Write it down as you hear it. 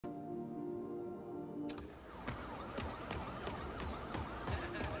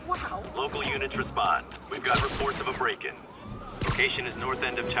Local units respond. We've got reports of a break-in. Location is north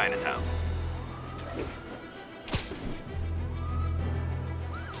end of Chinatown.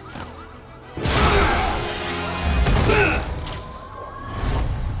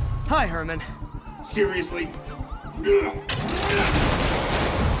 Hi, Herman. Seriously? Give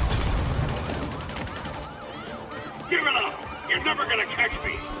it up! You're never gonna catch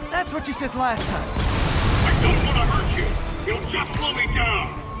me! That's what you said last time. I don't want to hurt you! You'll just slow me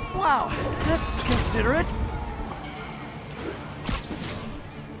down! Wow, that's considerate.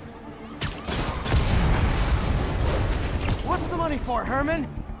 What's the money for, Herman?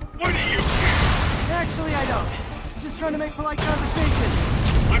 What do you care? Actually, I don't. Just trying to make polite conversation.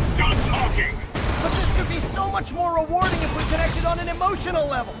 I'm done talking! But this could be so much more rewarding if we connected on an emotional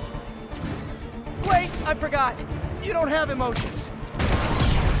level. Wait, I forgot. You don't have emotions.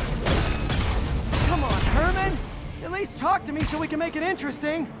 Come on, Herman. At least talk to me so we can make it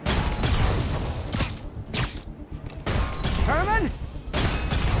interesting. Herman?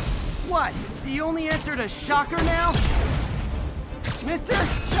 What? Do you only answer to Shocker now? Mr.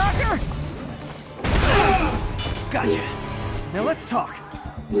 Shocker? Gotcha. Now let's talk.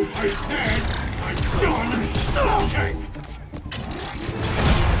 I said I'm done talking!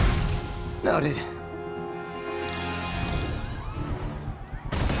 Noted.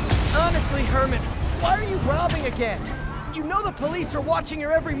 Honestly, Herman, why are you robbing again? You know the police are watching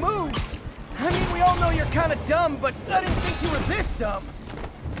your every move. I mean, we all know you're kind of dumb, but I didn't think you were this dumb.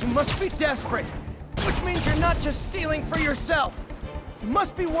 You must be desperate, which means you're not just stealing for yourself. You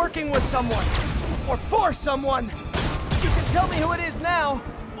must be working with someone, or for someone. You can tell me who it is now,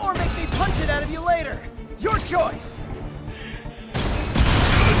 or make me punch it out of you later. Your choice.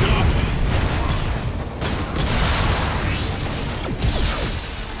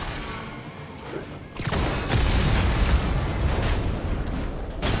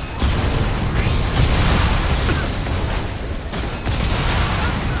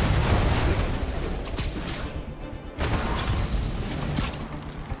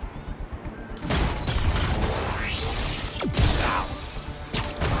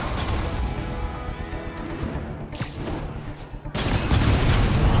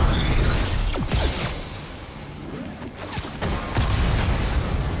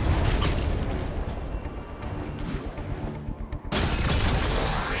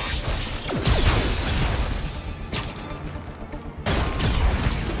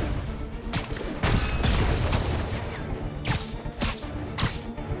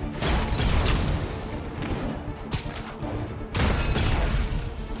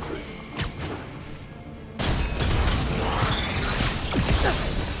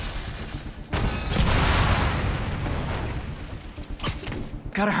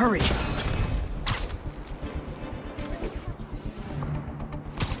 Gotta hurry.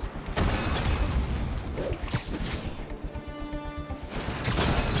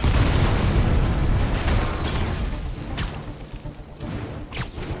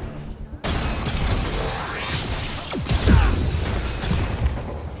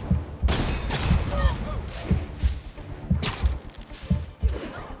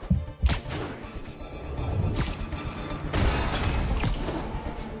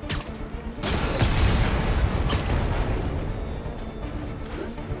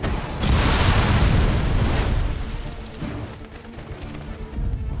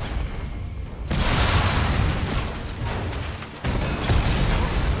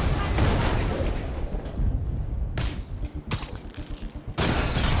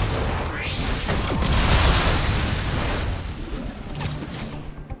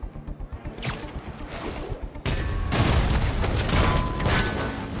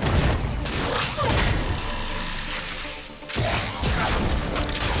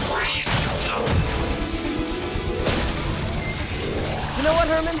 You know what,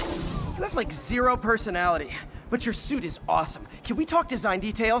 Herman? You have like zero personality, but your suit is awesome. Can we talk design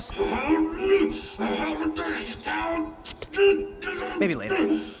details? Maybe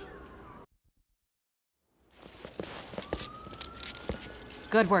later.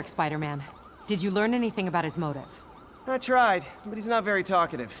 Good work, Spider-Man. Did you learn anything about his motive? I tried, but he's not very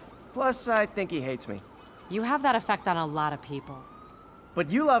talkative. Plus, I think he hates me. You have that effect on a lot of people. But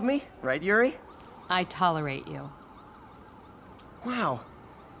you love me, right, Yuri? I tolerate you. Wow.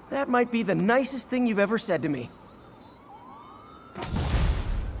 That might be the nicest thing you've ever said to me.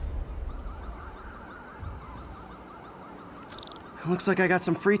 Looks like I got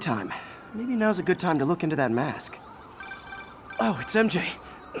some free time. Maybe now's a good time to look into that mask. Oh, it's MJ.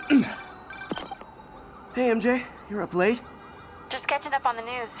 Hey, MJ. You're up late? Just catching up on the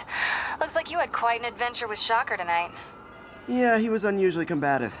news. Looks like you had quite an adventure with Shocker tonight. Yeah, he was unusually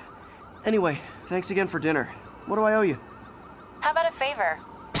combative. Anyway, thanks again for dinner. What do I owe you? How about a favor?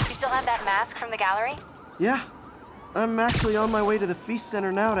 You still have that mask from the gallery? Yeah. I'm actually on my way to the Feast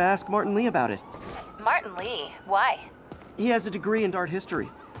Center now to ask Martin Lee about it. Martin Lee? Why? He has a degree in art history.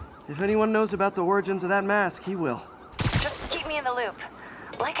 If anyone knows about the origins of that mask, he will. Just keep me in the loop.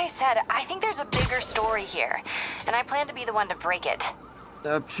 Like I said, I think there's a bigger story here, and I plan to be the one to break it.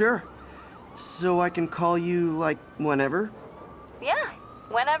 Sure. So I can call you, like, whenever? Yeah,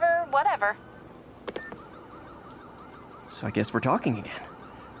 whenever, whatever. So I guess we're talking again.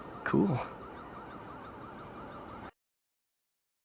 Cool.